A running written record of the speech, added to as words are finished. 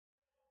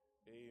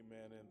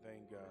Amen and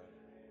thank God.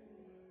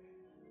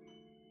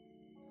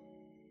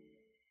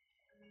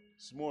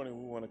 This morning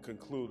we want to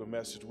conclude a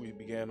message we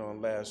began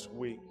on last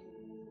week.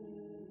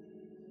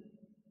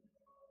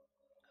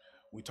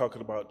 We're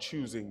talking about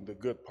choosing the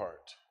good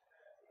part.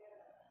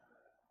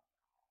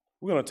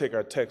 We're going to take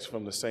our text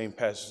from the same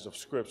passage of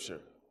Scripture.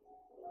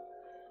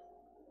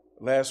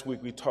 Last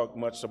week we talked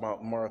much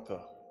about Martha,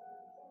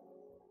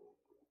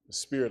 the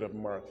spirit of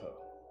Martha.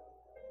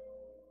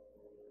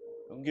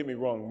 Don't get me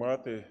wrong,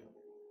 Martha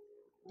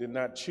did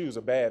not choose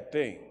a bad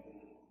thing.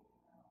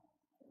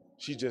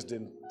 She just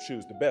didn't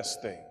choose the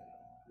best thing.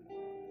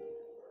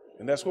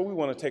 And that's what we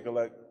want to take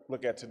a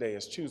look at today,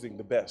 is choosing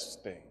the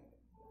best thing.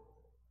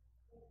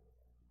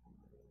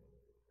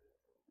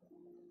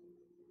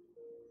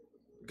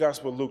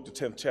 Gospel of Luke, the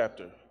 10th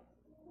chapter.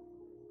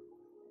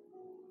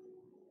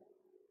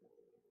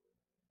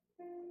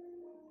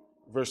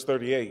 Verse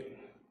 38.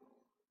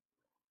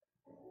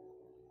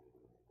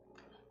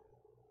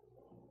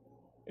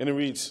 And it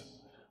reads,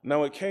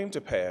 "Now it came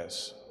to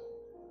pass,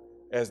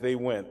 as they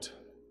went,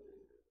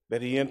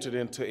 that he entered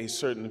into a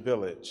certain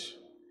village,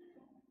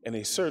 and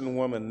a certain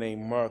woman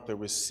named Martha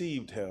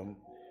received him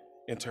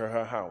into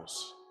her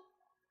house.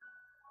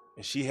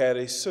 And she had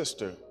a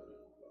sister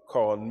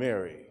called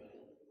Mary,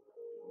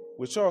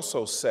 which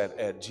also sat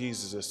at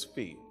Jesus'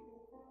 feet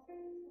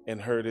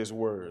and heard his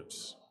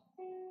words.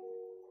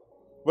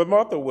 But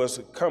Martha was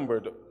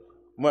encumbered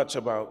much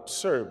about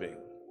serving,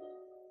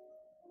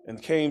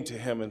 and came to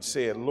him and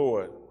said,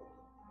 Lord,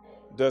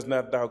 does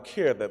not thou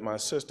care that my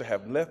sister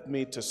have left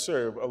me to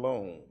serve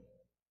alone?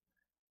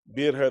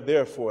 Bid her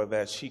therefore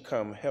that she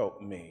come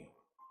help me.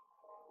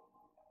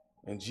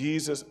 And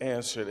Jesus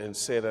answered and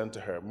said unto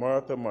her,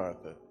 Martha,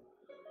 Martha,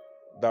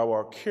 thou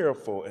art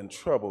careful and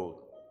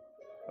troubled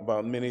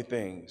about many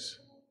things,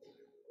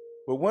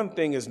 but one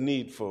thing is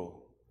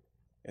needful,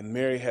 and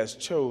Mary has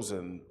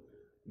chosen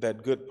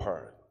that good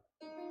part,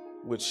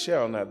 which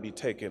shall not be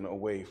taken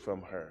away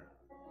from her."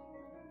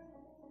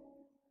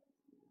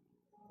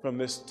 From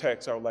this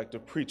text, I would like to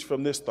preach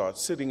from this thought: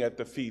 sitting at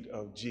the feet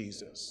of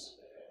Jesus.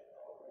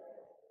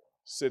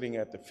 Sitting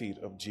at the feet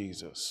of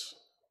Jesus.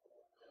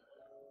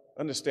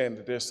 Understand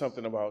that there's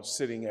something about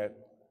sitting at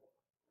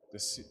the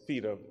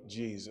feet of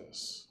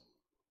Jesus.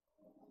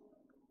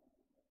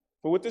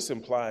 But what this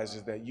implies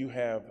is that you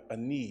have a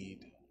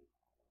need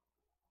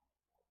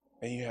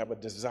and you have a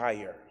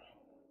desire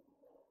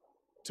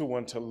to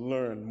want to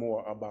learn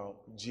more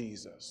about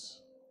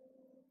Jesus.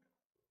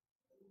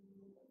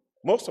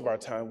 Most of our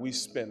time we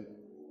spend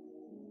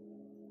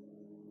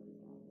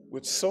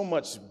with so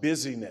much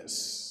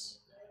busyness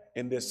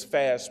in this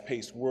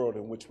fast-paced world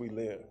in which we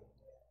live.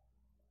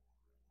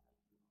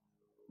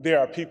 There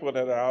are people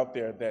that are out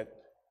there that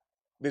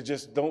there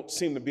just don't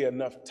seem to be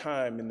enough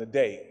time in the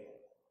day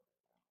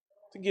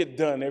to get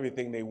done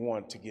everything they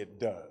want to get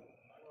done.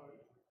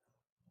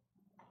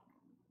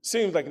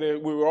 Seems like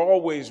we're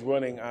always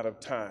running out of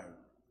time.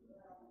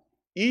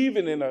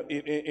 Even in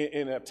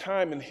a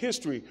time in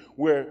history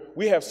where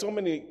we have so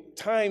many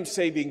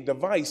time-saving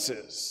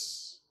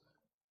devices,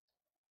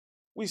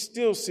 we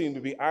still seem to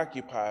be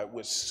occupied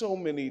with so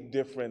many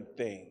different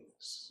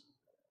things.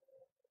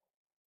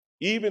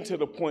 Even to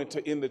the point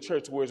in the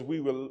church where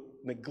we will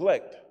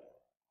neglect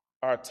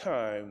our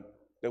time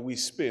that we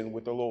spend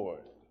with the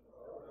Lord.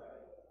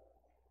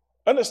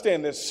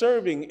 Understand that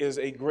serving is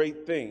a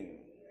great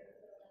thing.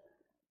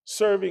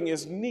 Serving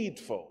is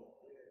needful.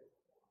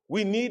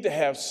 We need to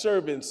have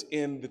servants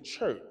in the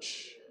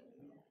church.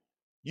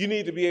 You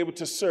need to be able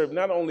to serve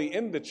not only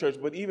in the church,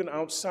 but even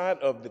outside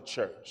of the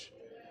church.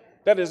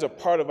 That is a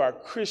part of our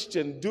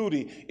Christian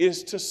duty,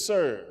 is to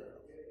serve.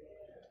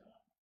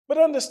 But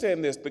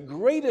understand this: the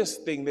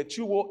greatest thing that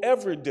you will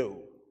ever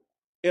do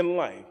in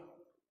life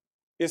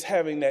is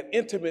having that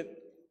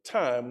intimate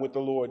time with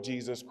the Lord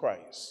Jesus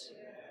Christ.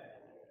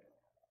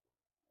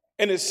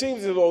 And it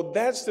seems as though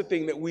that's the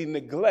thing that we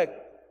neglect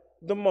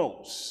the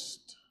most.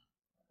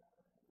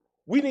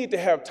 We need to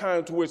have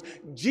time to which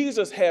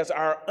Jesus has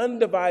our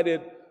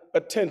undivided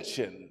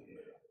attention,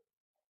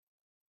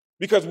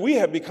 because we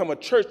have become a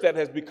church that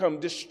has become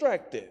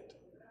distracted.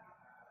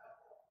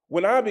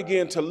 When I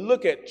began to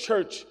look at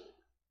church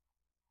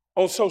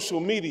on social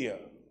media,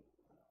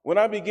 when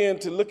I began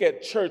to look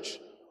at church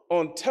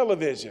on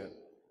television,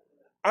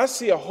 I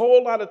see a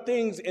whole lot of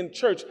things in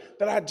church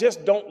that I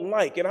just don't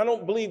like, and I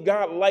don't believe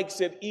God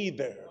likes it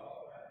either.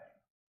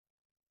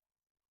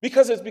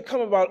 Because it's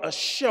become about a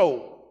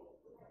show.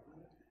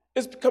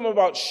 It's become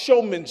about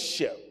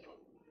showmanship.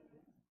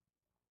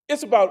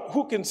 It's about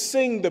who can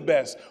sing the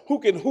best, who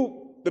can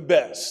hoop the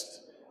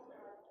best,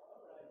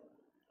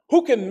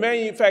 who can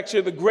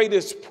manufacture the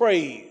greatest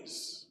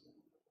praise.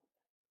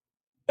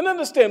 And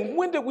understand,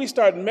 when did we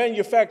start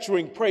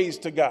manufacturing praise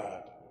to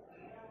God?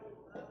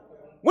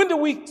 When did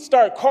we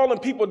start calling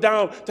people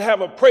down to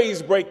have a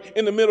praise break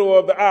in the middle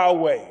of the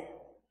aisleway?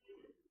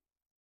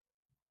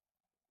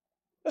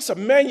 That's a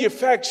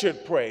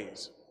manufactured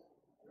praise.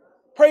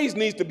 Praise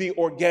needs to be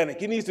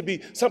organic. It needs to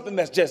be something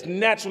that just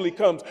naturally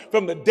comes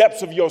from the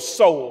depths of your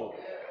soul.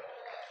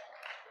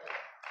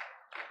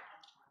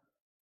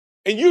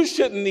 And you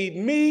shouldn't need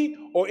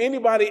me or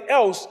anybody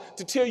else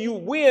to tell you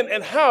when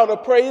and how to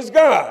praise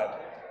God.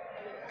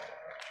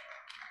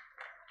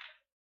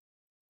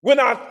 When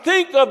I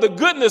think of the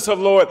goodness of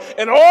the Lord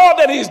and all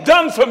that he's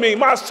done for me,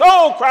 my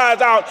soul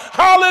cries out,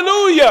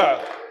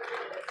 hallelujah.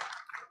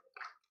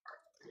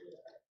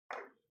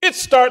 It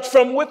starts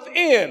from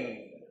within.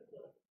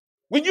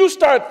 When you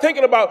start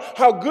thinking about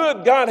how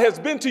good God has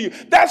been to you,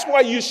 that's why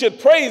you should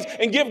praise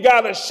and give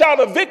God a shout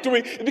of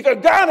victory, because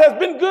God has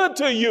been good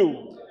to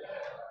you.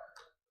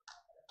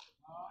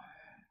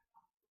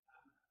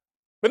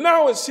 But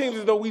now it seems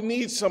as though we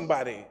need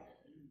somebody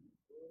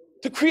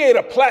to create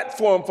a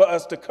platform for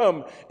us to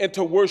come and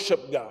to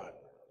worship God.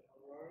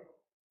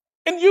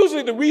 And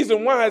usually the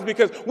reason why is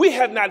because we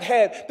have not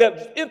had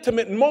that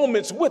intimate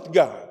moments with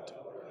God.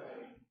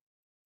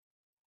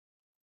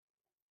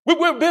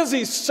 We're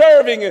busy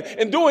serving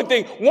and doing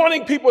things,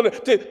 wanting people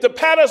to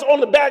pat us on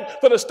the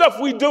back for the stuff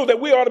we do that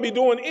we ought to be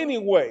doing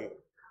anyway.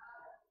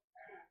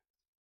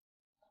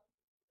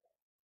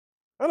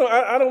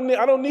 I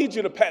don't need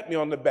you to pat me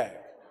on the back.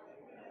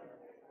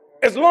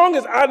 As long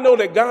as I know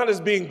that God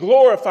is being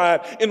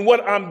glorified in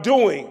what I'm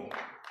doing,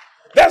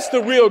 that's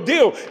the real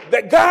deal,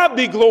 that God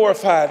be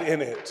glorified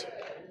in it.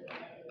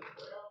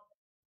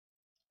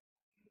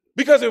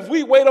 Because if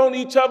we wait on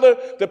each other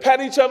to pat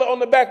each other on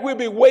the back, we'll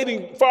be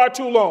waiting far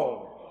too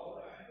long.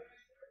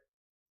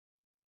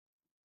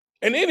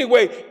 And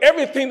anyway,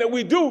 everything that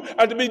we do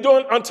are to be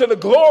doing unto the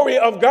glory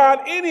of God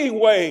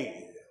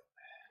anyway.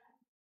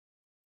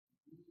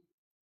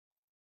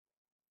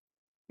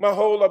 My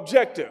whole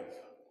objective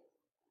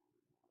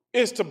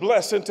is to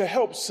bless and to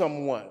help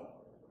someone.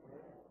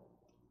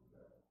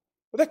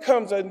 But that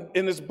comes in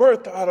its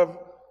birth out of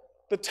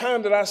the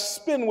time that I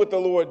spend with the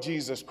Lord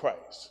Jesus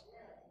Christ.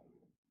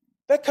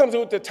 That comes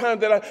with the time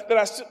that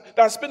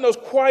I spend those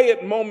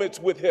quiet moments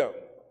with him.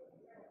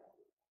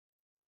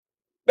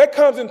 That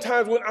comes in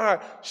times when I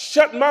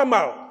shut my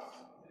mouth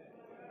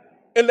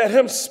and let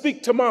him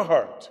speak to my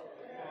heart.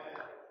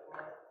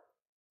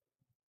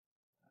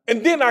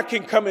 And then I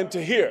can come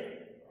into here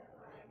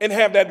and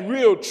have that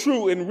real,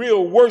 true, and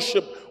real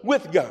worship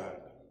with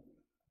God.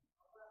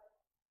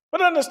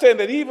 But understand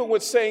that even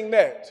with saying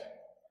that,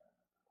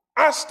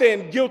 I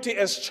stand guilty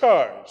as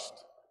charged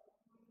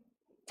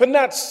for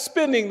not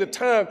spending the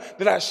time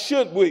that I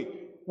should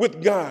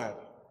with God,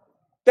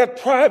 that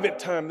private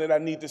time that I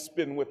need to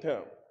spend with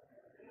him.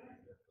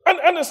 And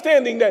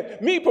understanding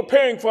that me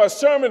preparing for a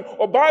sermon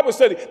or Bible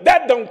study,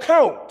 that don't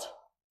count.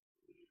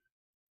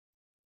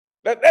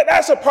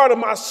 That's a part of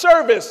my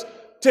service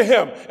to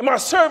him and my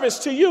service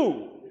to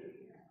you.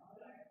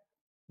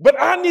 But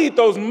I need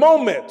those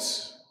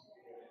moments,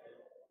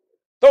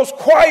 those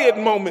quiet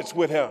moments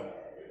with him.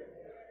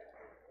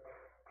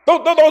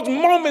 Those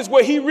moments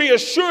where he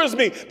reassures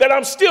me that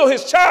I'm still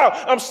his child.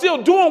 I'm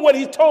still doing what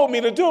he told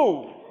me to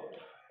do.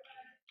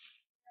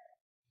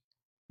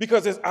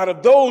 Because it's out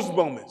of those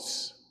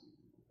moments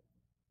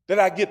that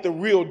I get the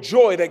real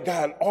joy that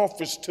God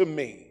offers to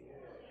me.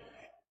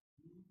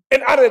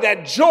 And out of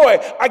that joy,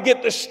 I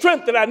get the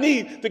strength that I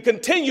need to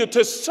continue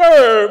to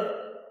serve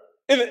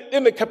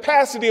in the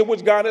capacity in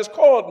which God has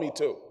called me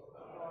to.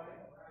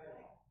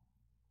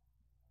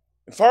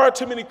 And far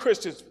too many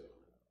Christians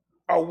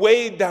are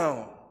weighed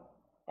down,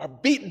 are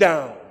beat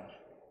down.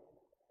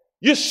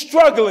 You're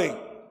struggling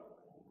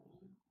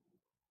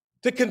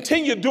to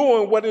continue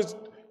doing what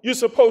you're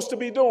supposed to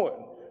be doing.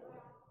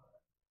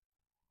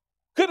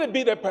 Could it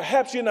be that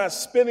perhaps you're not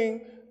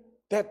spending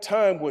that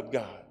time with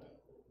God?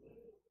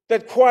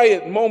 That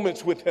quiet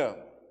moments with him.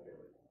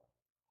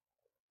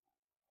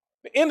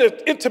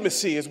 The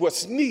intimacy is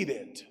what's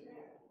needed.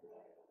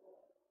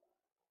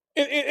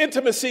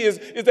 Intimacy is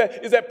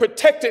that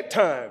protected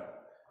time.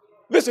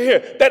 Listen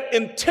here, that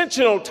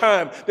intentional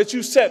time that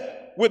you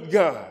set with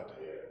God.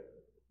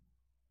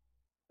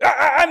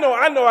 I know.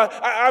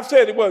 I've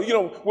said it. Well, you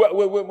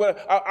know,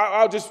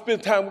 I'll just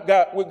spend time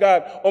with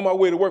God on my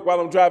way to work while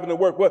I'm driving to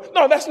work. Well,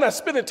 no, that's not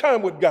spending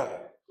time with God.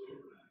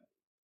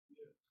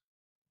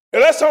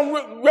 Unless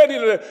I'm ready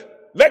to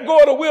let go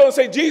of the wheel and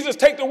say, Jesus,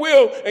 take the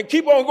wheel and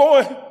keep on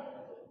going,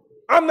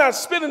 I'm not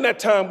spending that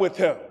time with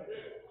him.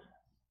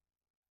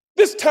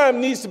 This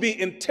time needs to be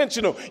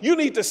intentional. You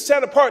need to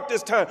set apart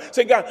this time.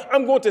 Say, God,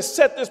 I'm going to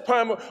set this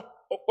time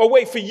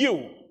away for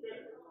you.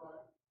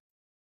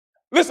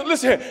 Listen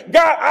here.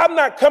 God, I'm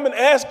not coming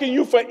asking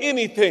you for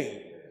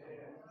anything.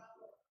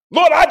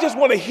 Lord, I just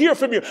want to hear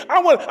from you.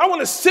 I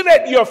want to sit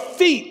at your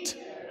feet.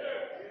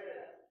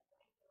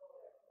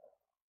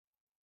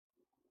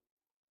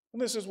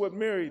 And this is what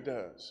Mary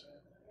does.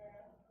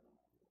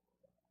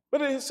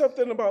 But it's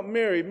something about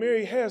Mary.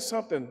 Mary has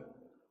something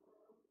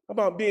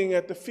about being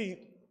at the feet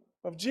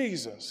of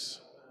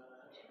Jesus.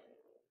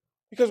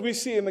 Because we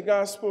see in the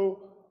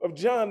Gospel of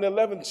John, the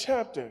 11th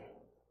chapter,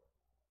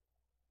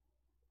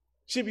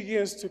 she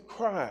begins to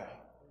cry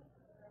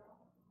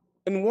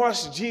and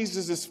wash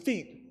Jesus'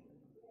 feet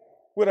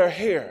with her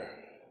hair.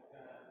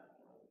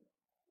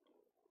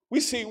 We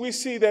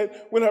see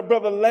that when her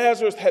brother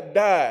Lazarus had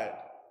died,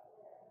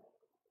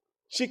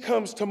 she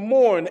comes to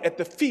mourn at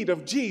the feet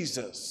of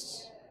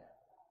Jesus.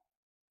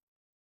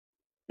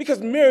 Because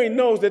Mary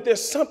knows that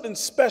there's something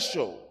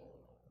special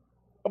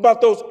about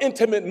those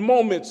intimate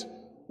moments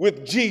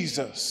with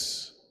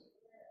Jesus.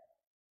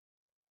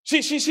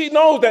 She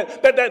knows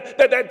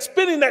that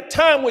spending that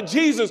time with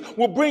Jesus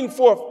will bring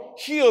forth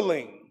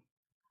healing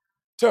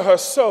to her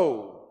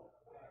soul.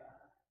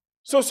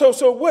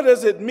 So what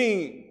does it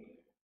mean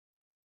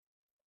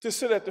to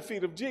sit at the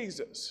feet of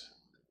Jesus?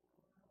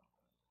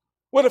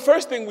 Well, the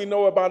first thing we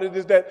know about it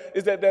is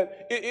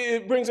that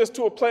it brings us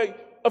to a place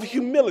of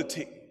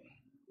humility.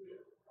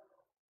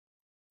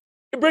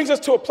 It brings us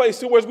to a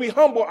place where we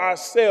humble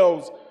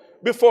ourselves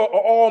before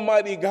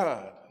Almighty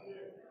God.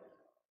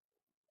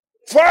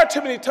 Far too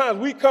many times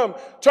we come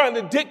trying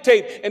to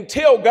dictate and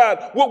tell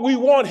God what we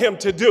want him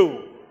to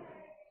do.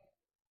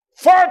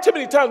 Far too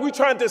many times we're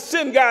trying to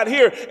send God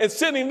here and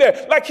send him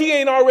there like he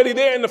ain't already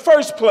there in the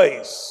first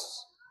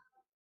place.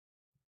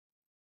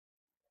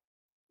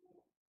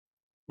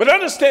 But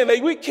understand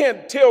that we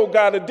can't tell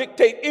God or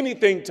dictate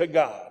anything to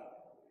God.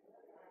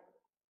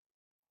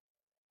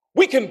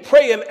 We can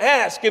pray and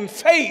ask in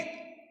faith.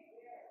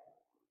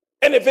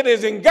 And if it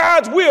is in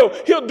God's will,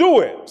 he'll do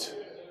it.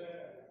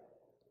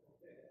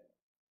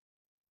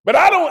 But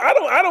I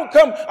don't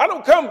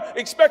come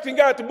expecting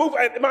God to move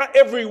at my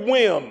every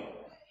whim.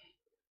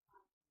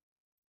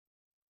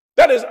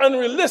 That is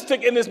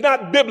unrealistic and is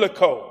not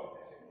biblical.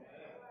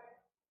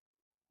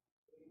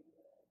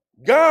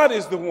 God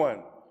is the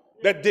one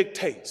that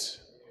dictates.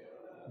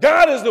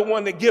 God is the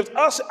one that gives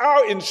us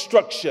our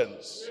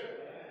instructions.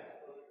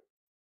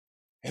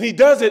 And he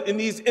does it in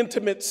these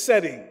intimate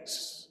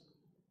settings.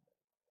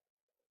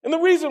 And the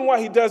reason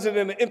why he does it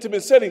in an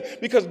intimate setting,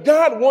 because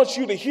God wants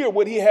you to hear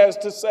what he has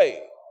to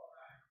say.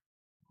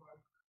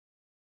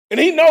 And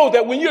he knows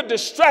that when you're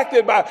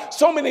distracted by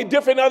so many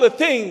different other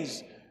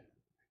things,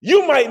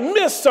 you might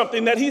miss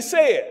something that he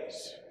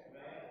says.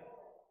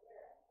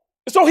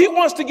 So he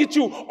wants to get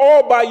you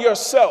all by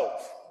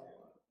yourself.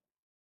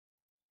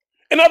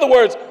 In other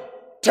words,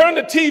 turn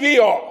the TV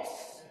off.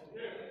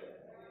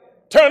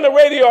 Turn the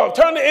radio off.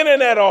 Turn the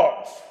internet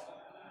off.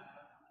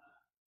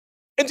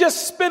 And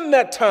just spend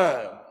that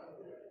time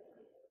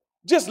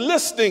just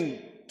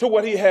listening to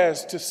what he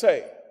has to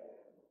say.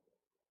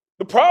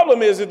 The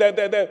problem is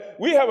that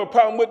we have a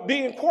problem with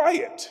being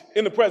quiet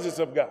in the presence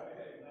of God.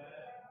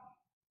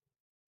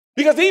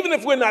 Because even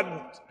if we're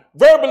not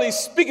verbally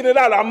speaking it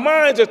out, our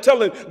minds are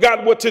telling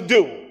God what to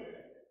do.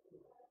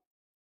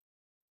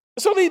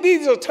 So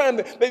these are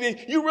times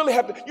that you really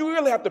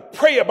have to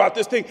pray about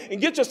this thing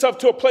and get yourself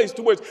to a place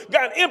to where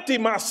God, empty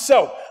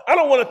myself. I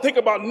don't want to think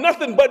about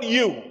nothing but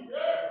you.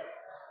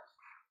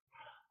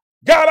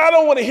 God, I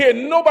don't want to hear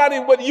nobody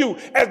but you.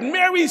 As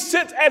Mary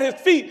sits at his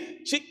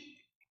feet,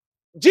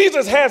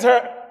 Jesus has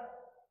her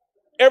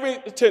every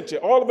attention,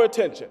 all of her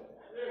attention.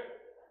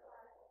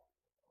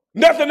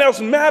 Nothing else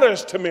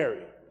matters to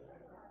Mary.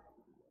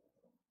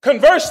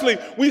 Conversely,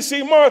 we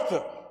see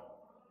Martha,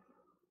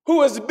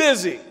 who is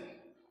busy,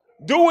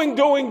 doing,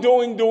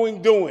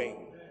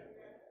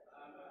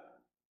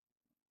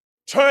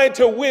 trying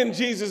to win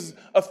Jesus'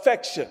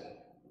 affection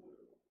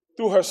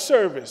through her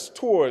service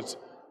towards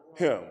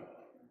him.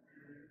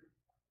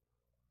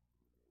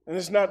 And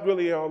it's not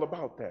really all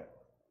about that.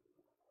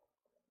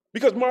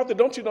 Because Martha,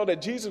 don't you know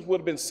that Jesus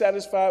would have been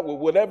satisfied with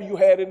whatever you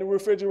had in the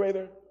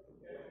refrigerator?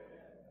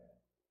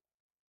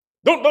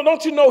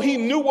 Don't you know he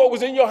knew what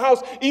was in your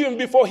house even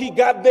before he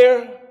got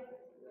there?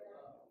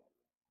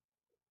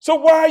 So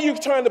why are you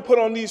trying to put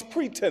on these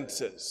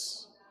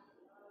pretenses?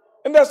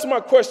 And that's my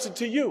question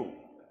to you.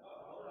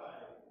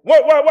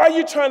 Why are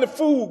you trying to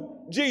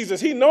fool Jesus?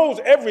 He knows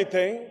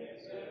everything.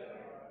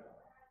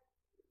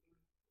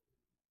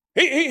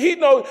 He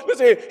knows,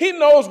 listen, he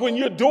knows when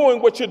you're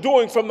doing what you're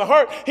doing from the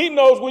heart. He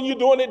knows when you're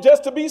doing it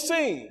just to be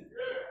seen.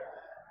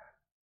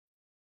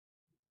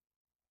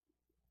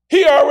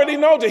 He already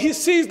knows it. He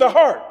sees the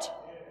heart.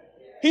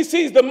 He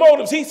sees the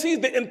motives. He sees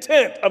the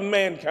intent of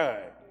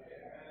mankind.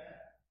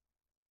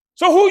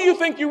 So who you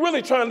think you're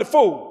really trying to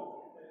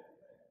fool?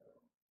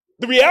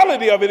 The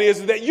reality of it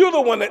is that you're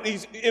the one that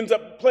ends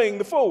up playing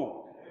the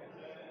fool.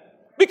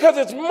 Because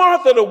it's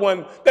Martha the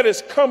one that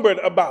is cumbered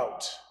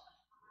about.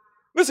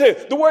 Listen,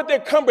 the word there,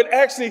 cumbered,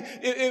 actually,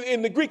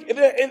 in the Greek,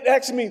 it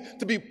actually means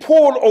to be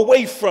pulled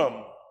away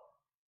from.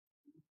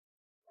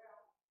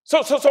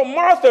 So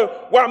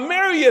Martha, while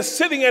Mary is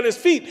sitting at his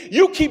feet,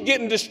 you keep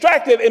getting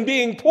distracted and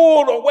being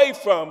pulled away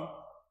from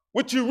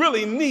what you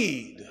really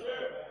need.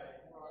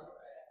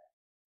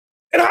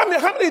 And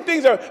how many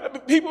things are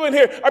people in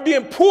here are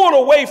being pulled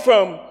away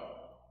from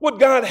what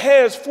God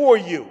has for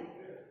you?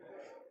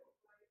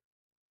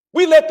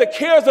 We let the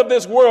cares of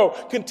this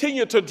world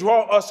continue to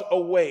draw us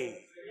away.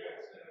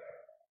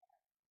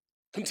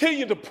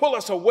 Continue to pull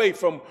us away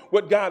from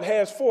what God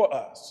has for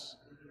us.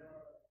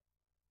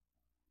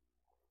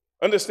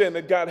 Understand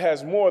that God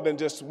has more than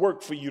just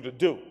work for you to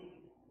do.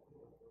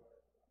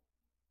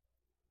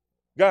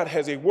 God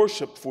has a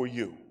worship for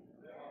you.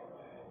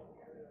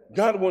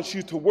 God wants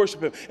you to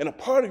worship him. And a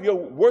part of your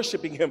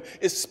worshiping him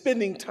is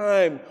spending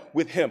time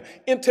with him,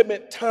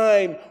 intimate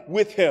time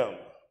with him.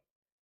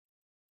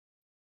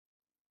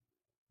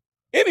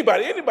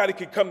 Anybody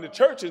can come to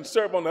church and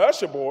serve on the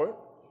usher board.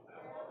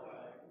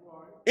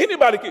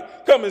 Anybody can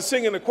come and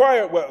sing in the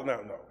choir. Well,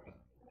 no.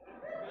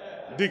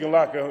 Deacon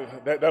Locker,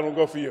 that don't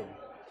go for you.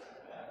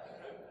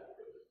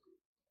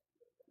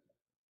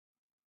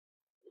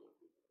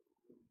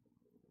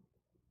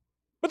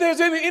 But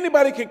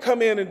anybody can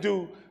come in and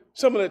do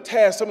some of the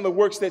tasks, some of the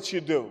works that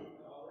you do.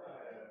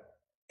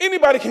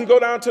 Anybody can go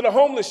down to the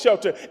homeless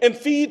shelter and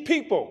feed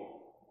people.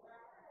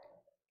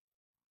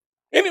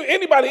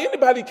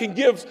 Anybody can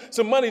give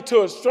some money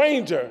to a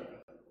stranger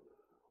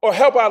or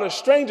help out a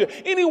stranger.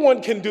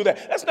 Anyone can do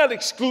that. That's not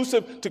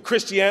exclusive to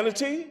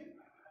Christianity.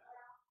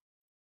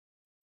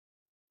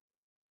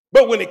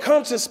 But when it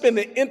comes to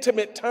spending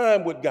intimate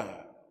time with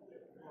God,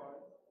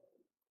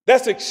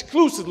 that's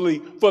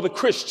exclusively for the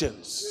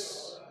Christians.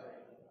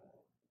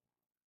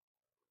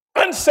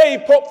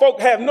 Unsaved folk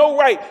have no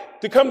right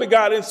to come to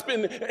God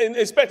and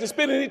expect to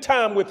spend any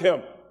time with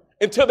him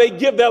until they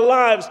give their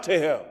lives to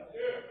him.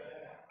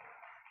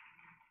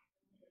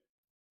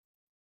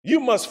 You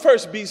must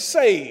first be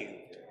saved,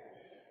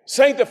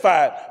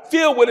 sanctified,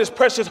 filled with his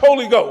precious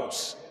Holy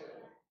Ghost.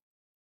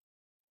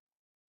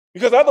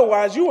 Because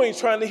otherwise you ain't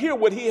trying to hear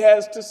what he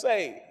has to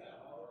say.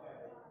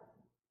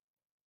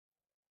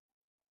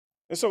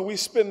 And so we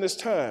spend this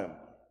time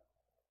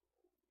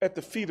at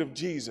the feet of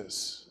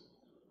Jesus.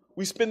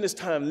 We spend this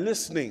time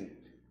listening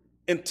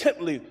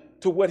intently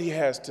to what he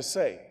has to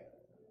say.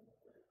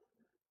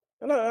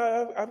 And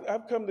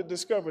I've come to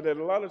discover that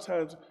a lot of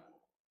times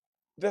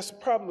that's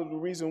probably the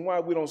reason why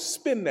we don't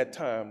spend that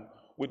time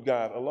with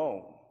God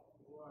alone.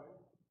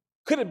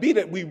 Could it be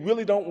that we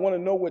really don't want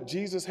to know what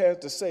Jesus has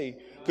to say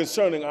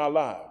concerning our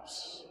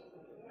lives?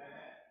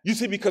 You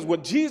see, because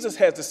what Jesus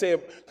has to say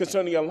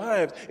concerning your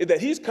lives is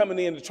that he's coming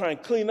in to try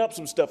and clean up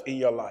some stuff in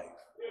your life.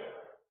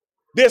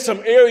 There's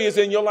some areas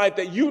in your life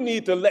that you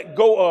need to let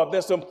go of.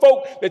 There's some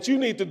folk that you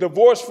need to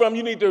divorce from.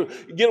 You need to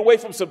get away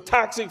from some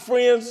toxic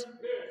friends.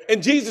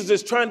 And Jesus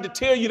is trying to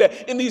tell you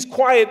that in these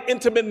quiet,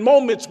 intimate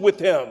moments with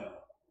him.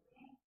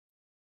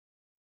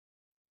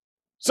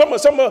 Some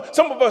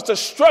of us are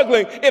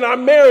struggling in our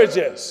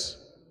marriages.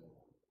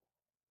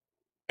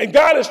 And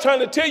God is trying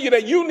to tell you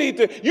that you need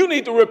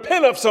to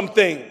repent of some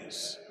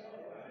things.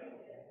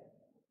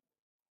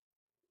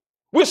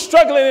 We're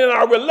struggling in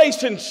our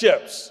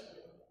relationships.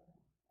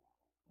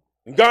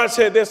 And God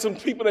said there's some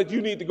people that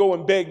you need to go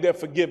and beg their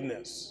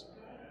forgiveness.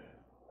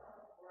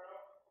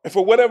 And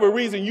for whatever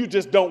reason, you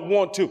just don't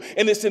want to.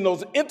 And it's in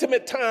those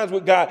intimate times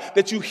with God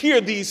that you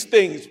hear these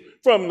things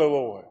from the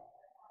Lord.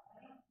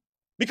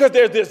 Because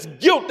there's this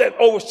guilt that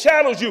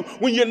overshadows you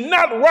when you're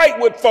not right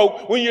with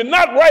folk, when you're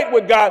not right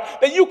with God,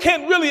 that you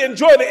can't really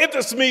enjoy the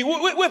intimacy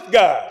with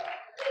God.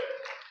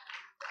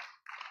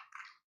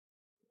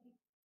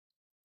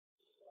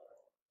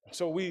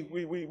 So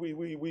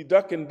we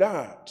duck and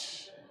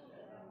dodge.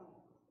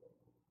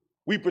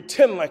 We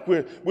pretend like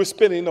we're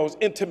spending those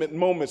intimate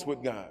moments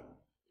with God.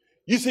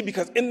 You see,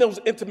 because in those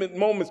intimate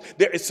moments,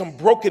 there is some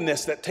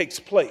brokenness that takes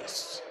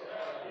place.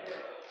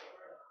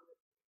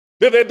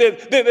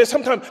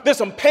 Sometimes there's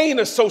some pain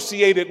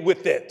associated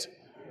with it.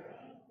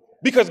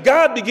 Because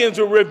God begins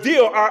to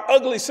reveal our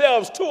ugly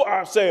selves to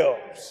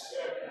ourselves.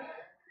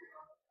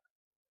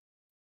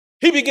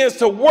 He begins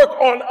to work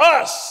on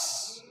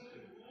us.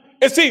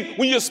 And see,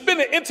 when you're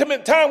spending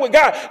intimate time with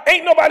God,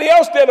 ain't nobody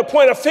else there to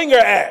point a finger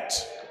at.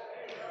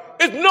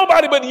 It's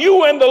nobody but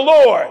you and the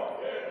Lord.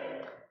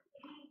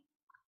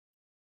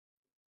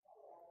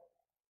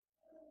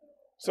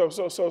 So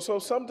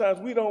sometimes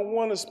we don't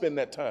want to spend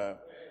that time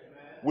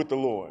with the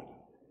Lord.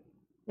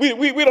 We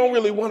don't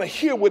really want to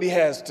hear what he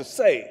has to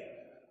say.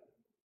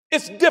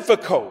 It's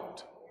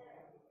difficult,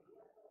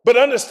 but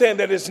understand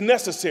that it's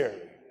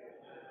necessary.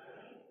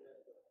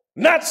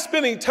 Not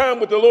spending time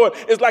with the Lord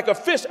is like a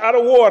fish out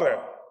of water.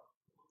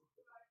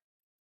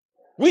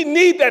 We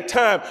need that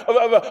time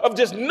of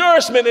just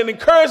nourishment and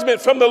encouragement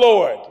from the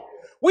Lord.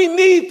 We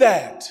need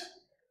that.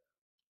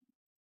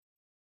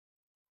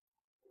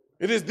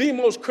 It is the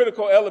most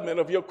critical element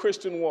of your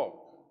Christian walk.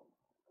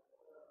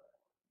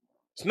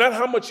 It's not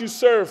how much you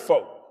serve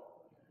folk.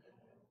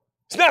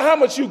 It's not how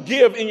much you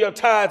give in your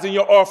tithes and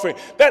your offering.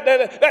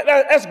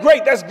 That's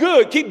great. That's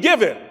good. Keep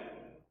giving.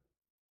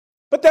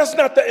 But that's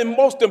not the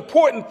most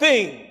important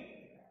thing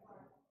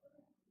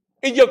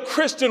in your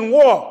Christian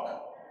walk.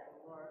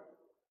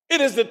 It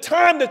is the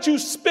time that you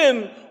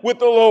spend with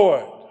the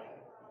Lord.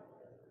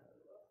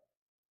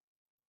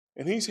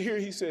 And he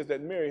says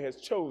that Mary has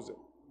chosen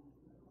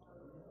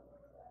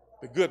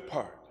the good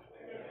part.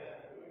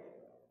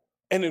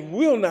 And it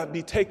will not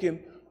be taken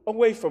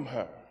away from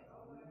her.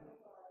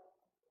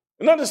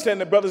 And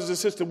understand that, brothers and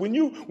sisters, when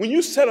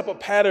you set up a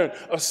pattern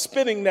of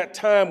spending that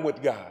time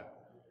with God,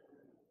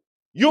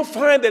 you'll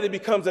find that it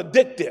becomes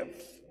addictive.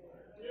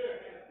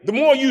 The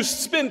more you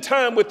spend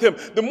time with him,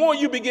 the more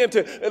you begin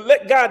to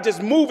let God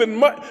just move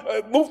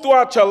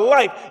throughout your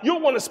life,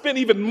 you'll want to spend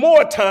even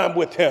more time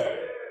with him.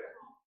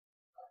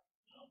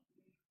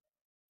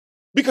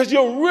 Because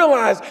you'll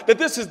realize that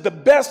this is the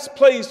best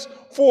place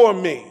for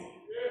me.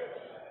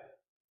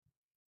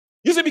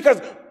 You see,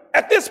 because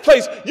at this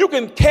place, you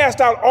can cast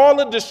out all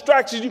the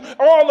distractions,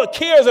 all the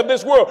cares of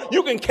this world.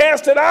 You can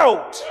cast it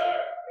out.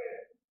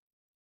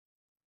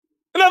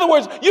 In other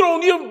words, you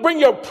don't bring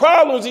your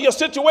problems and your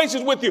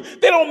situations with you.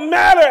 They don't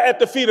matter at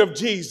the feet of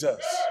Jesus.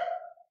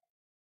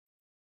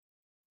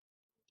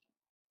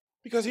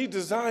 Because he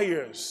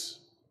desires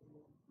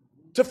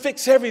to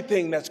fix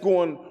everything that's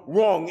going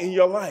wrong in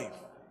your life.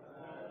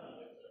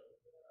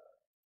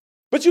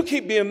 But you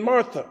keep being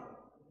Martha.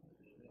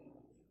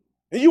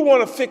 And you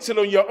want to fix it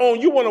on your own.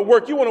 You want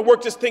to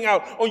work this thing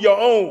out on your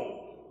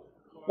own.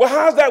 Well,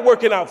 how's that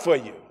working out for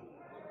you?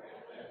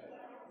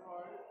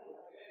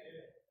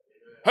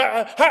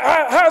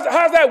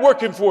 How's that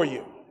working for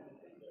you?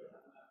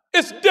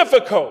 It's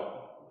difficult.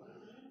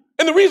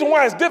 And the reason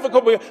why it's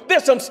difficult is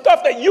there's some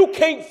stuff that you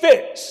can't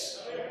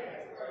fix.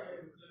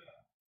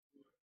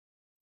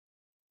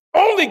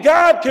 Only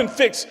God can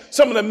fix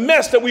some of the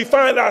mess that we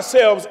find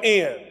ourselves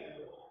in.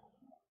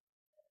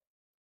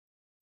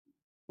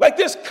 Like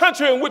this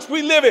country in which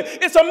we live in,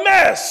 it's a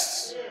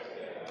mess.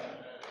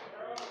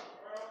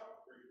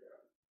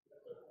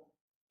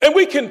 And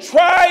we can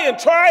try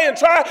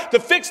to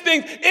fix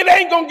things. It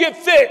ain't going to get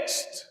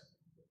fixed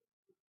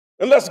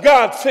unless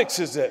God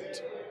fixes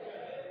it.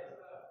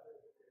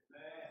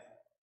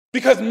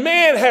 Because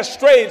man has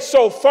strayed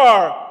so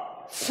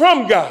far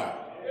from God.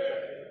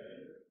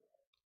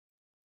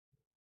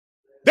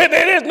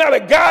 There is not a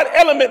God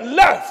element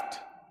left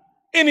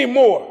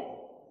anymore.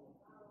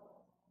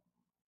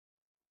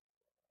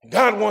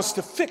 God wants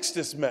to fix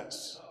this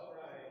mess.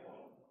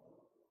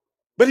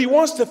 But he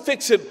wants to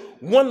fix it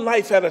one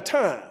life at a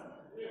time.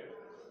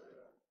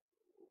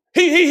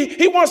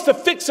 He wants to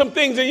fix some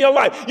things in your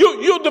life.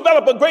 You'll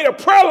develop a greater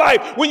prayer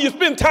life when you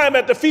spend time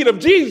at the feet of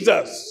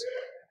Jesus.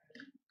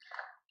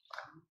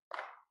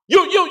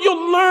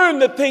 You'll learn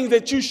the things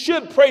that you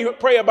should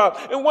pray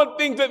about, and one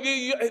thing that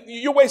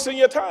you're wasting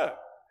your time.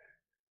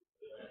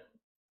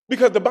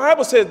 Because the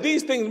Bible says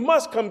these things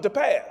must come to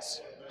pass.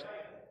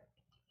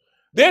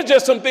 There's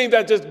just some things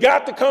that just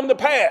got to come to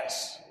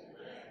pass.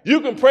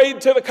 You can pray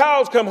until the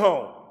cows come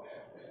home.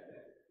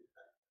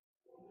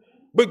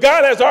 But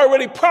God has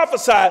already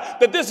prophesied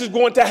that this is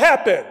going to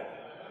happen.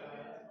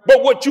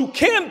 But what you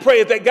can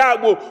pray is that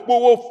God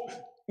will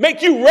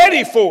make you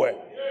ready for it,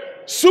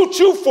 suit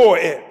you for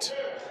it,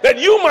 that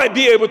you might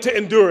be able to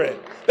endure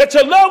it, that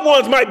your loved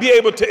ones might be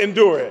able to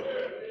endure it.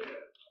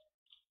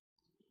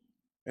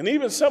 And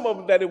even some of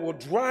them that it will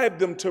drive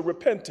them to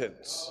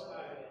repentance.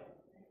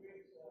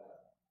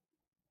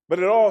 But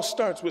it all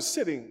starts with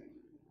sitting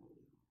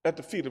at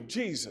the feet of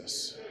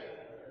Jesus,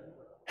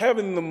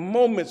 having the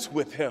moments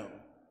with him.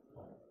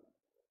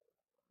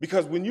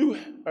 Because when you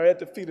are at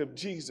the feet of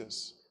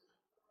Jesus,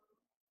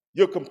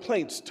 your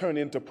complaints turn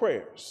into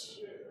prayers.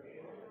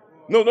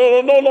 No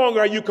longer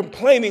are you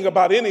complaining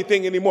about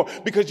anything anymore,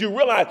 because you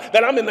realize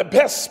that I'm in the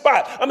best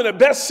spot. I'm in the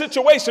best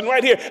situation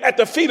right here at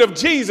the feet of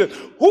Jesus.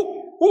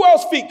 Who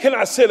else's feet can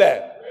I sit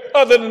at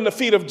other than the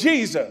feet of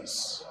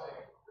Jesus?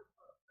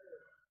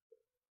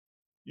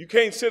 You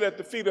can't sit at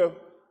the feet of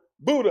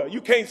Buddha.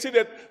 You can't sit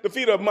at the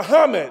feet of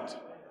Muhammad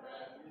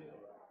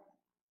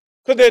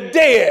because they're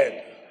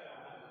dead.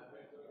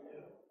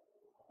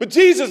 But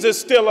Jesus is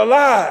still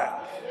alive.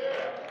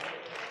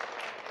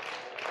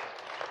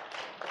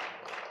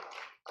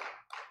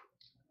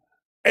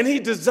 And he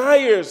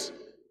desires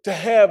to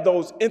have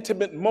those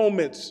intimate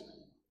moments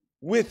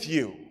with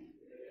you.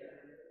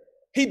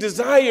 He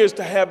desires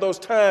to have those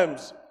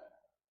times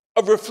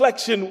of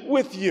reflection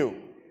with you.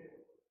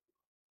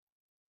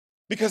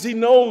 Because he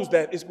knows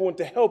that it's going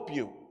to help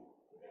you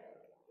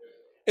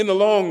in the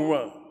long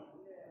run.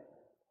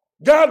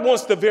 God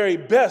wants the very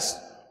best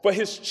for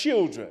his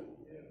children.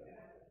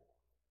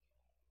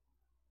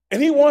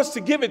 And he wants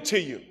to give it to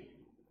you.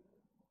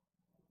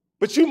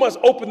 But you must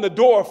open the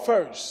door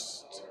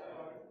first.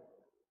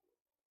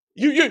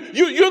 You're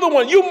the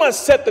one. You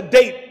must set the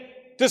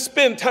date to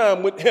spend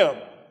time with him.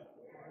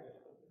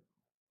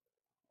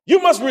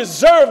 You must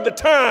reserve the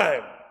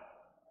time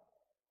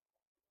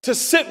to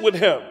sit with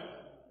him,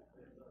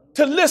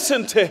 to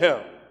listen to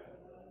him.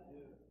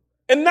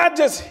 And not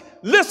just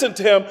listen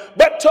to him,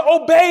 but to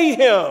obey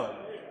him.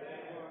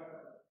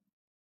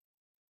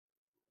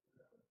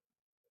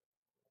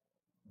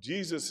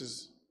 Jesus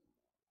is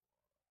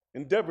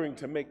endeavoring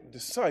to make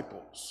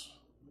disciples.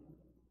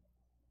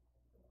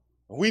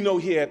 We know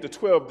he had the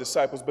 12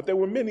 disciples, but there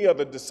were many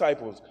other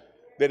disciples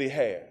that he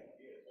had.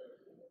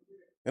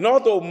 And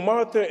although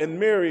Martha and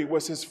Mary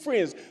was his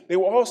friends, they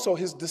were also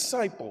his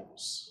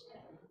disciples.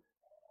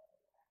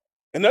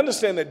 And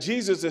understand that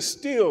Jesus is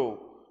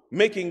still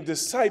making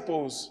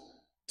disciples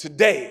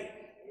today.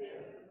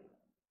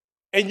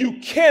 And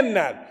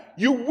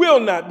you will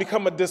not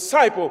become a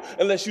disciple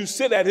unless you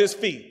sit at his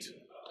feet.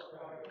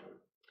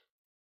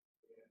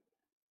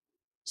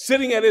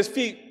 Sitting at his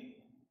feet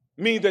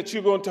means that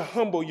you're going to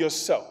humble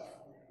yourself.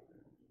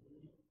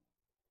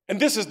 And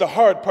this is the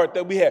hard part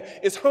that we have,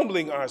 is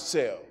humbling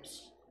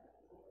ourselves.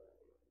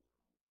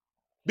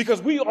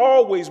 Because we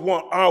always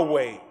want our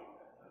way.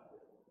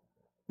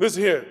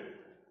 Listen here.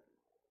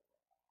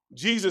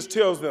 Jesus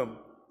tells them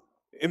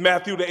In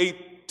Matthew, the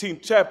 18th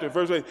chapter,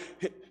 verse 8,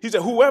 he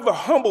said, whoever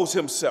humbles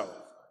himself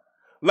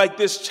like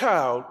this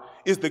child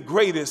is the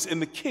greatest in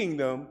the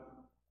kingdom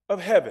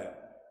of heaven.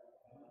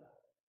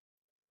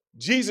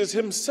 Jesus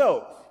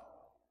himself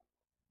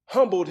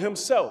humbled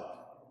himself,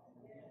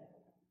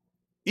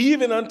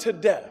 even unto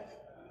death,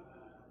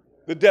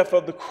 the death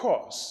of the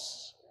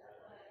cross.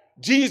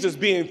 Jesus,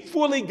 being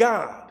fully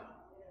God,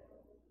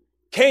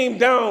 came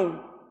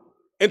down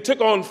and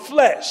took on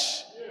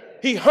flesh.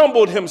 He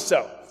humbled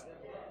himself,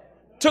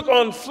 took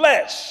on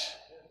flesh.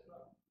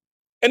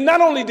 And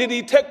not only did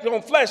he take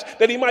on flesh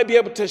that he might be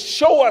able to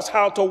show us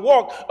how to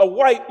walk a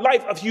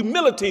life of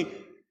humility,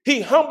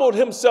 he humbled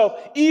himself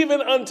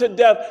even unto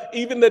death,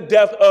 even the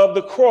death of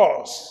the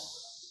cross.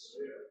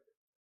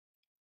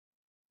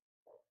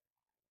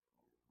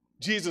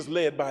 Jesus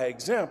led by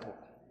example.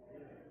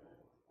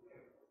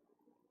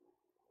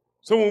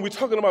 So when we're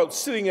talking about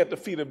sitting at the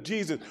feet of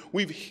Jesus,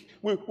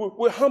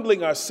 we're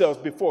humbling ourselves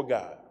before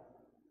God.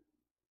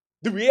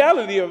 The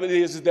reality of it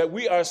is that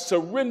we are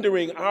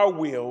surrendering our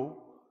will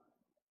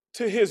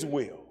to his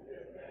will.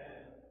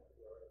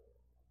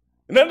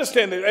 And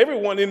understand that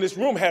everyone in this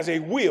room has a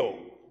will.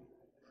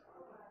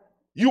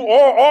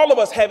 All of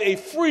us have a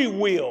free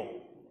will.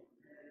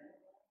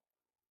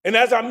 And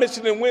as I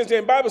mentioned in Wednesday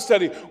in Bible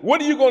study,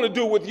 what are you going to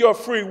do with your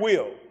free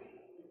will?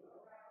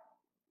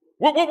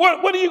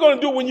 What are you going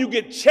to do when you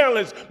get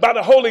challenged by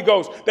the Holy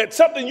Ghost that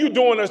something you're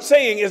doing or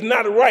saying is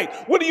not right?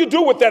 What do you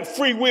do with that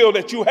free will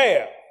that you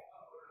have?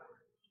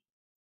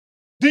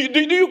 Do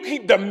you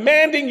keep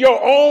demanding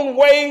your own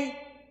way?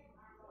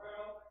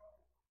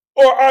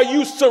 Or are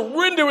you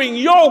surrendering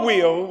your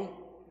will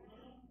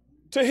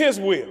to his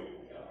will?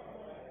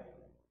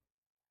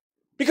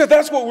 Because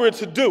that's what we're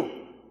to do.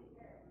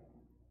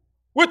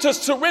 We're to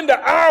surrender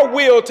our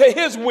will to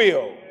his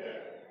will.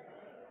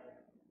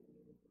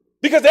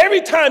 Because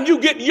every time you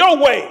get your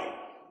way,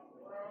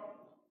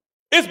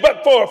 it's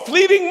but for a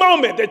fleeting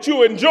moment that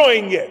you're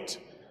enjoying it.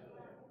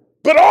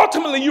 But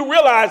ultimately you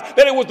realize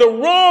that it was the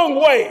wrong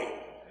way.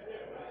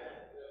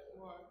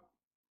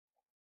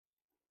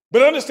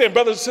 But understand,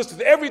 brothers and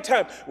sisters, every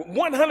time,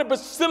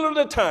 100% of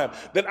the time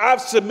that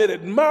I've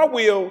submitted my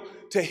will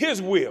to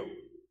his will,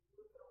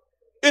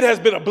 it has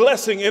been a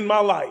blessing in my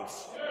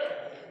life.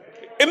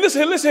 And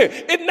listen,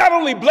 it not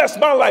only blessed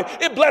my life,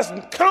 it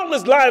blessed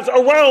countless lives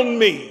around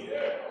me.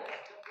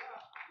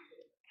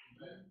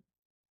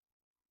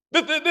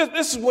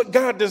 This is what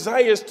God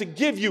desires to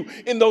give you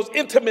in those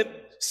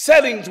intimate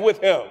settings with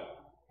him.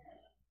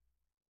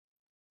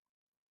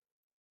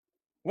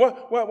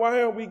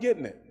 Why aren't we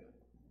getting it?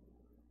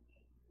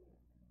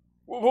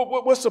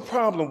 What's the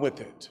problem with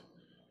it?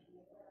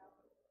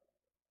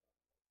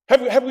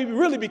 Have we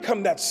really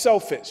become that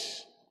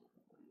selfish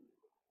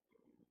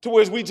to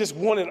where we just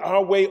want it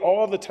our way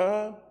all the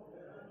time?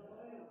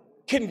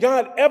 Can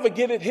God ever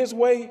get it his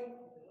way?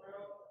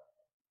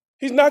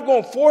 He's not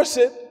going to force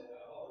it.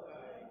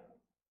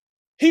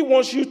 He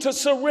wants you to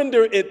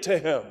surrender it to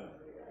him.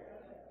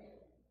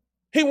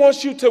 He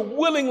wants you to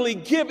willingly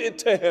give it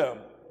to him.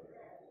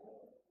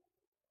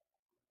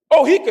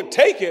 Oh, he could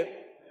take it.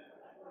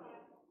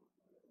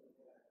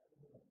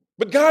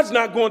 But God's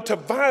not going to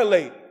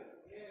violate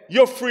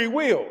your free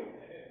will.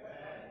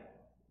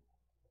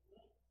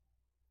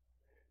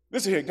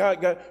 Listen here,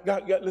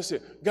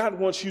 God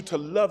wants you to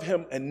love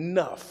him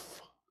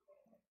enough.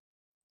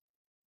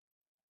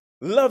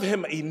 Love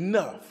him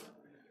enough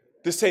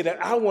to say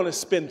that I want to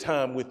spend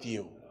time with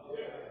you.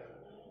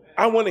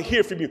 I want to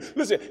hear from you.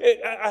 Listen,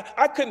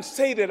 I couldn't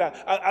say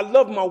that I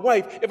love my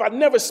wife if I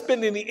never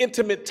spend any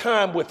intimate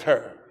time with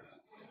her.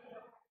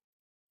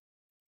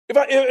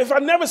 If I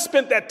never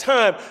spent that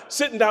time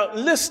sitting down,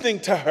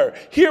 listening to her,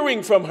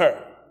 hearing from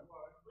her,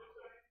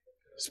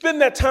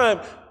 spend that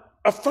time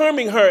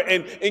affirming her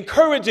and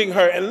encouraging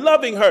her and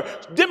loving her,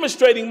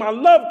 demonstrating my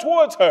love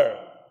towards her.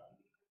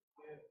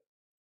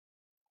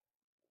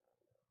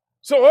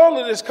 So all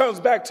of this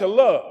comes back to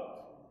love.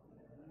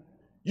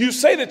 You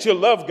say that you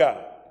love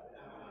God.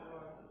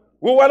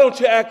 Well, why don't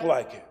you act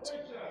like it?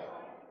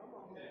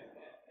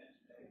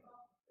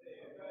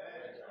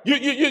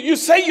 You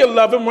say you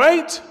love him,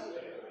 right?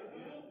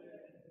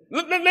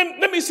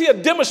 Let me see a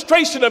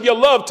demonstration of your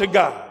love to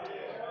God.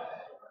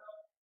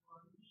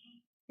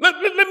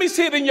 Let me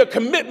see it in your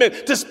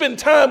commitment to spend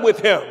time with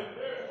him.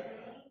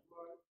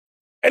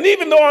 And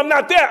even though I'm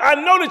not there, I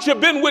know that you've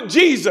been with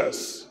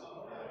Jesus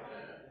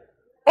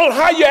on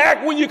how you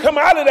act when you come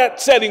out of that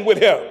setting with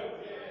him.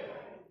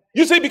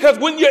 You see, because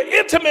when you're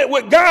intimate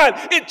with God,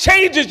 it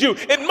changes you,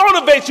 it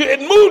motivates you, it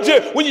moves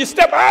you. When you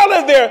step out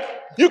of there,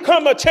 you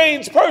become a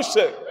changed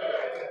person.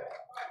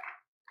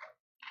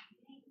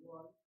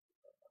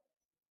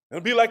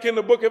 It'll be like in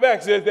the book of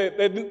Acts.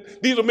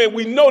 These are men,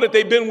 we know that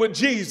they've been with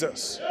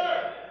Jesus.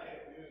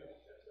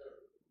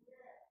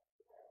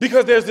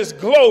 Because there's this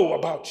glow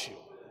about you.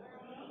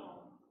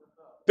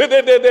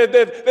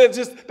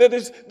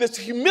 There's this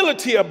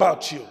humility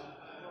about you.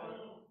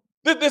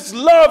 This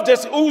love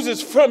just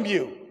oozes from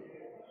you.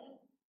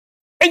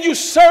 And you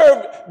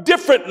serve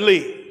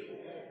differently.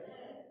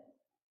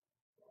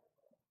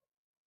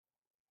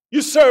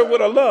 You serve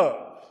with a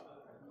love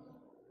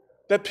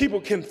that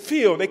people can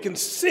feel, they can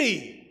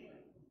see.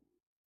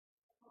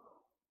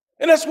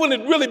 And that's when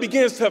it really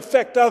begins to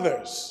affect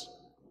others.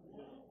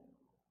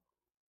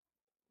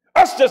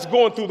 Us just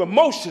going through the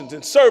motions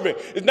and serving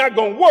is not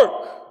going to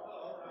work.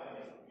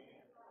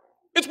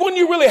 It's when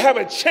you really have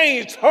a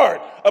changed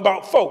heart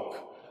about folk,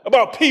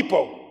 about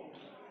people.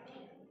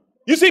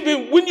 You see,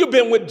 when you've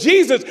been with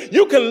Jesus,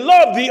 you can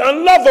love the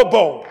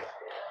unlovable.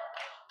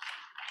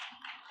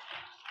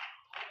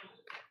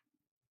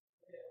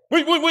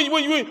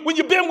 When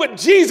you've been with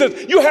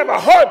Jesus, you have a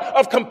heart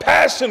of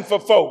compassion for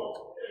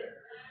folk.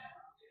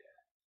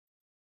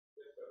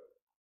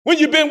 When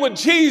you've been with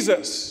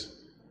Jesus,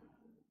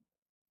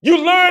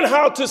 you learn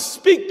how to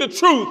speak the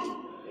truth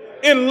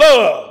in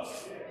love.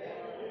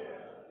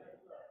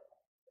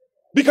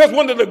 Because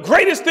one of the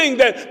greatest things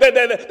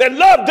that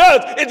love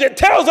does is it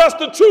tells us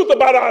the truth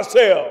about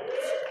ourselves.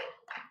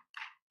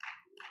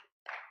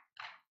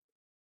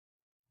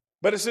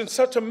 But it's in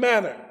such a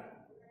manner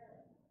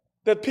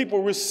that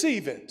people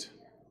receive it.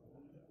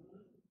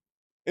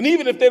 And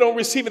even if they don't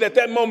receive it at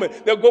that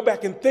moment, they'll go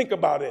back and think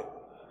about it.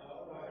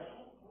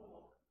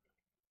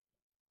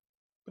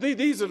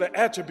 These are the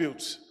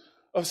attributes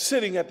of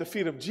sitting at the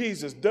feet of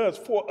Jesus does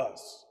for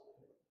us.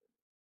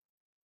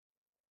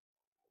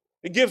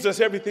 It gives us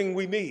everything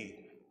we need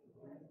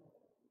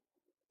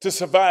to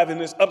survive in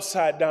this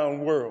upside-down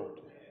world.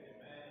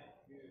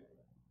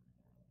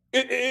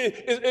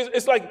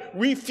 It's like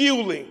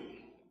refueling.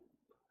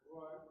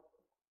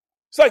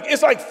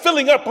 It's like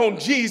filling up on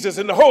Jesus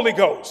and the Holy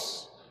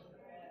Ghost.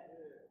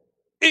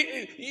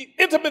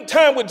 Intimate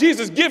time with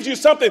Jesus gives you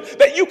something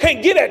that you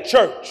can't get at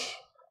church.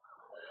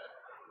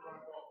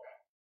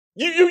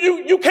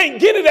 You can't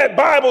get it at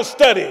Bible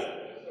study.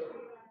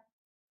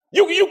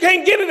 You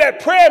can't get it at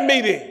prayer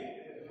meeting.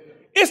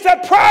 It's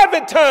that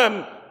private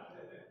time.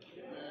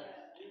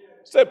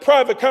 It's that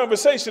private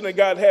conversation that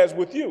God has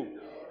with you.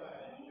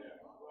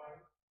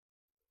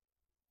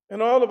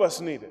 And all of us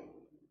need it.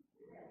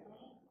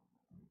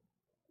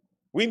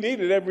 We need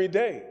it every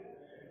day,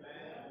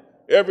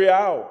 every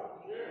hour.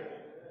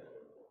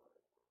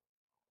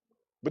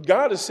 But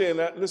God is saying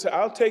that, listen,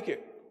 I'll take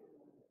it.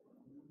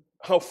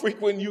 How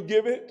frequent you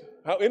give it,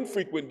 how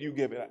infrequent you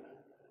give it.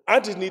 I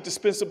just need to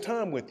spend some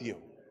time with you.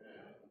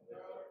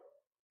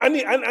 I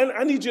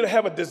need you to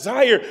have a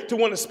desire to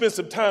want to spend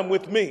some time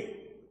with me.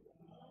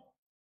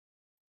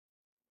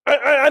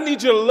 I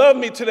need you to love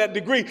me to that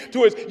degree to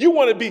where you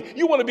want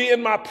to be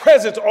in my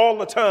presence all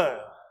the time.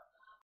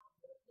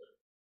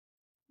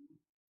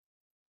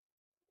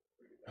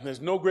 And there's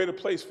no greater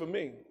place for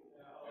me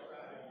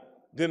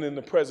than in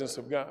the presence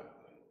of God.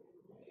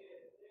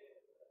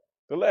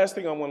 The last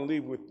thing I want to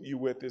leave you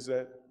with is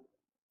that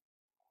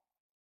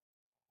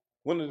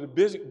one of the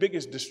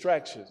biggest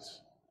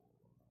distractions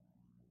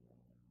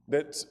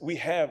that we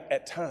have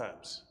at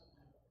times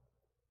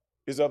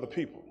is other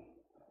people.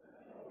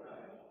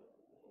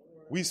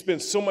 We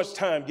spend so much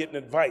time getting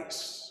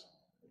advice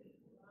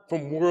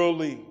from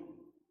worldly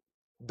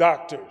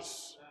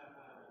doctors,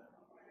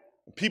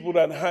 people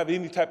that don't have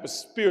any type of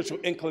spiritual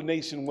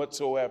inclination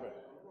whatsoever.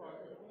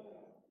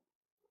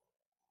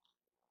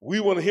 We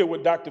want to hear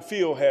what Dr.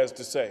 Phil has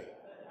to say.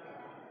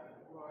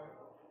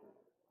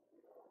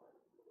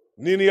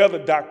 And any other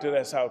doctor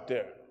that's out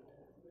there.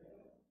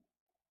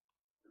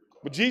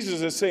 But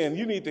Jesus is saying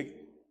you need to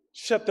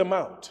shut them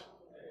out.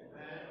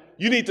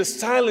 You need to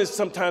silence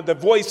sometimes the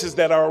voices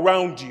that are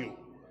around you.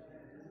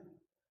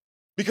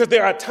 Because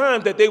there are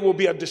times that they will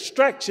be a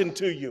distraction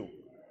to you.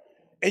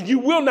 And you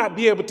will not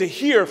be able to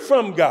hear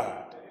from God.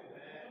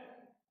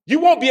 You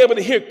won't be able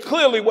to hear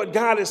clearly what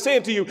God is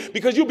saying to you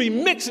because you'll be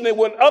mixing it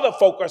with what other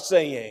folk are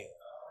saying.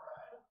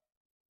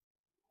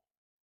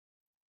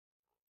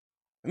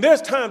 And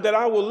there's times that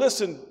I will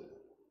listen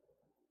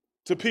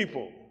to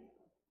people.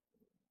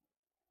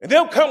 And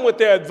they'll come with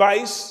their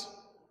advice.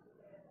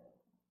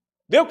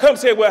 They'll come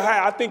say, well,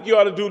 hi, I think you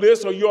ought to do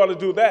this or you ought to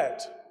do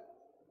that.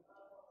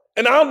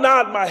 And I'll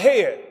nod my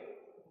head.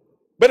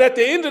 But at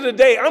the end of the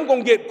day, I'm going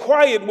to get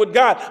quiet with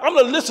God. I'm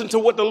going to listen to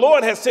what the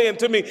Lord has said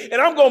to me,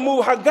 and I'm going to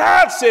move how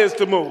God says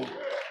to move.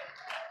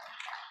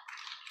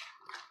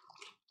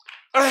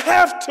 I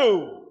have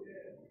to.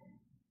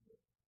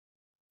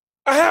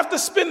 I have to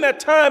spend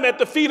that time at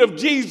the feet of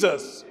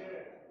Jesus.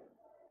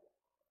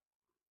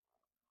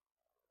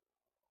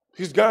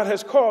 Because God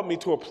has called me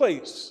to a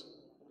place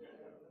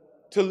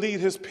to lead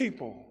his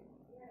people.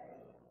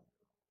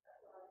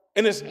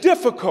 And it's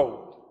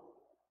difficult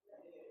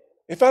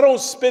if I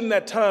don't spend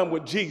that time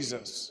with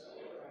Jesus,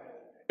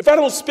 if I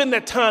don't spend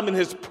that time in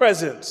his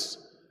presence,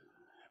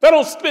 if I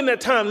don't spend that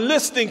time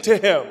listening to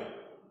him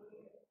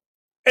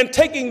and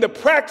taking the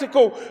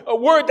practical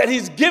word that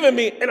he's given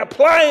me and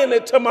applying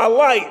it to my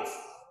life.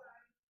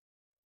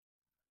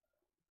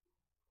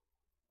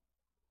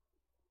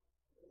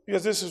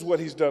 Because this is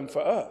what he's done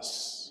for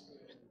us.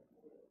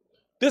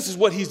 This is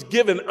what he's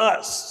given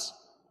us.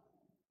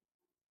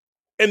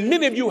 And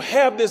many of you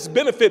have this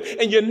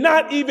benefit and you're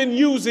not even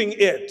using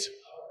it.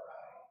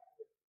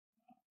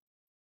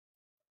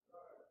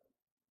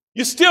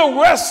 You're still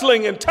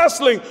wrestling and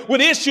tussling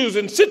with issues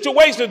and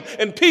situations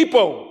and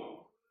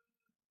people.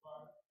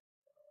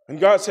 And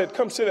God said,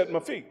 come sit at my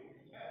feet.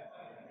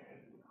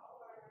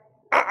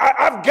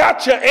 I've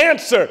got your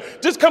answer.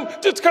 Just come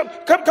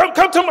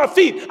to my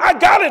feet. I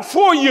got it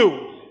for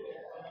you.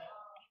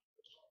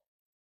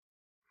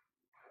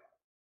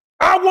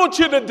 I want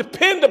you to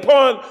depend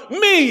upon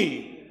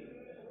me.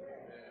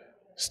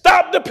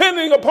 Stop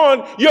depending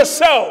upon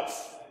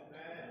yourself.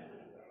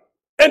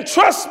 And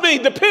trust me,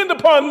 depend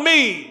upon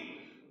me.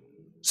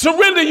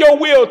 Surrender your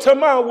will to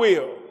my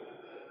will.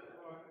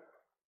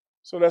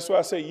 So that's why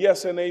I say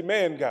yes and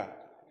amen, God.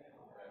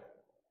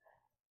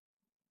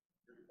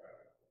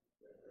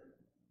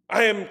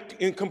 I am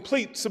in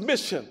complete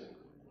submission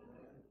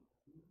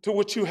to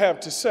what you have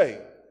to say.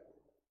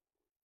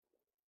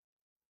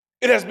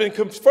 It has been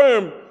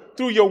confirmed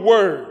through your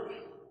word.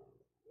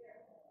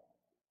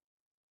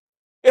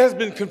 It has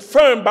been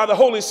confirmed by the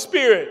Holy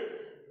Spirit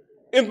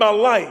in my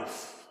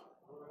life.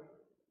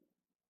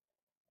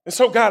 And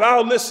so, God,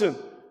 I'll listen.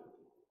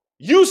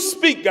 You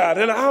speak, God,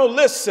 and I'll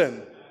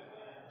listen.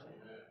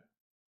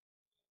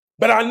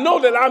 But I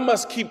know that I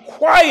must keep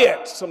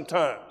quiet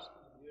sometimes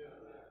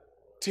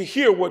to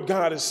hear what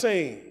God is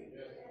saying.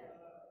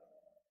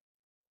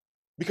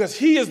 Because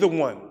he is the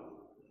one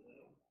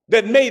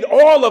that made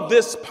all of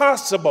this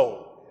possible.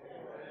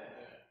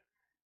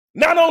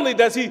 Not only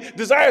does he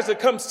desire to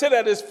come sit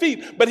at his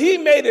feet, but he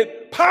made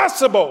it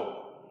possible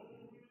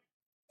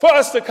for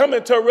us to come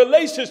into a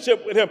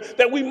relationship with him,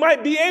 that we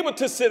might be able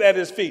to sit at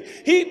his feet.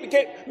 He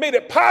made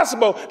it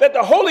possible that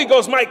the Holy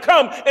Ghost might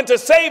come and to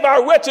save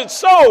our wretched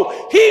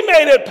soul. He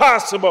made it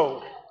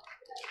possible.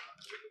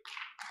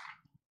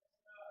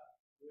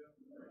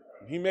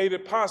 He made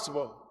it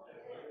possible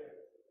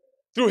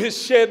through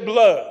his shed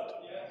blood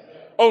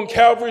on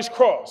Calvary's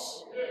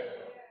cross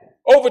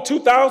over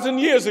 2,000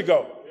 years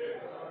ago.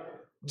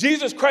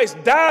 Jesus Christ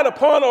died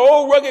upon an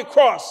old rugged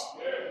cross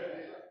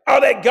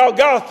out at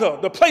Golgotha,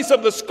 the place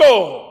of the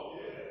skull.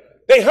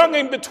 They hung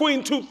him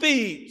between two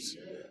thieves.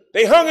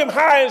 They hung him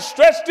high and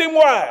stretched him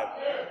wide,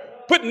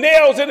 put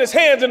nails in his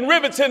hands and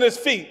rivets in his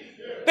feet.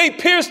 They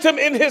pierced him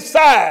in his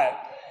side.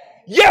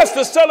 Yes,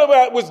 the Son of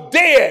God was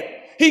dead.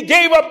 He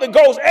gave up the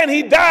ghost and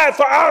he died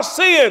for our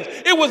sins.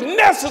 It was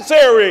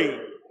necessary.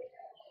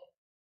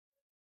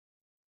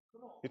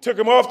 He took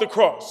him off the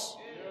cross,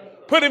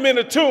 put him in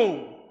a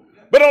tomb.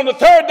 But on the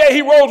third day,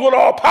 he rose with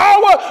all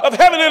power of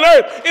heaven and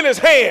earth in his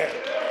hand.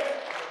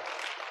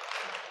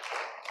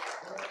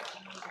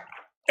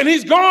 And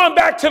he's gone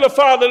back to the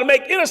Father to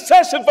make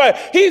intercession for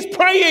us. He's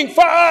praying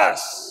for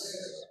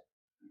us.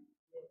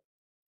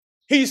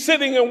 He's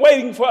sitting and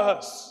waiting for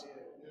us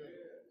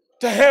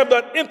to have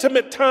that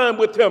intimate time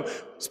with him.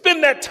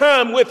 Spend that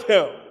time with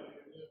him.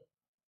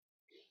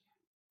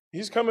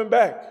 He's coming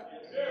back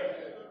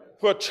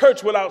for a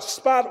church without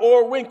spot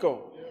or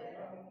wrinkle.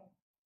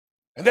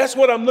 And that's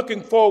what I'm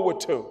looking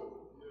forward to.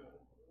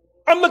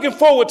 I'm looking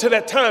forward to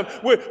that time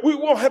where we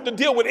won't have to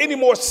deal with any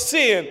more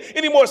sin,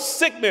 any more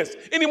sickness,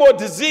 any more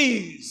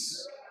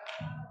disease.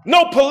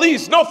 No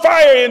police, no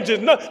fire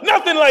engines,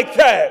 nothing like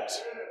that.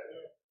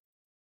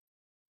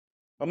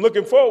 I'm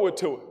looking forward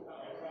to it.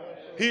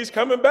 He's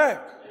coming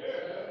back.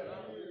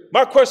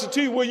 My question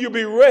to you, will you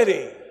be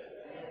ready?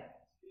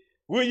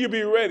 Will you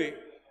be ready?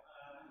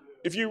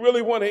 If you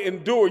really want to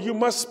endure, you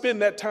must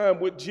spend that time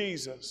with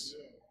Jesus.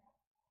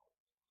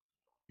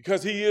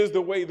 Because he is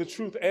the way, the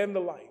truth, and the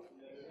life.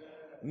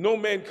 No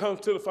man comes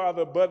to the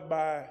Father but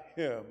by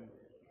him.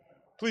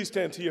 Please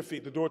stand to your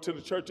feet. The door to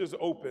the church is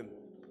open.